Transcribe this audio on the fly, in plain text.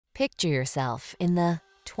Picture yourself in the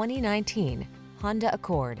 2019 Honda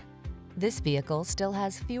Accord. This vehicle still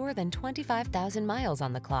has fewer than 25,000 miles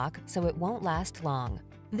on the clock, so it won't last long.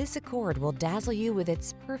 This Accord will dazzle you with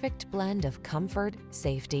its perfect blend of comfort,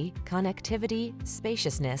 safety, connectivity,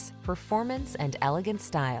 spaciousness, performance, and elegant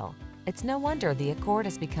style. It's no wonder the Accord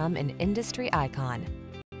has become an industry icon.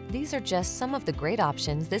 These are just some of the great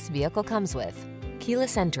options this vehicle comes with: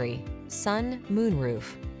 keyless entry, sun, moonroof,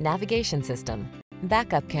 navigation system,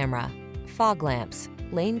 backup camera, fog lamps,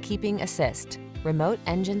 lane keeping assist, remote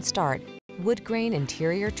engine start, wood grain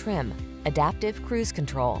interior trim, adaptive cruise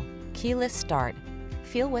control, keyless start.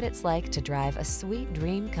 Feel what it's like to drive a sweet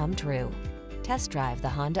dream come true. Test drive the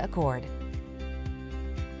Honda Accord.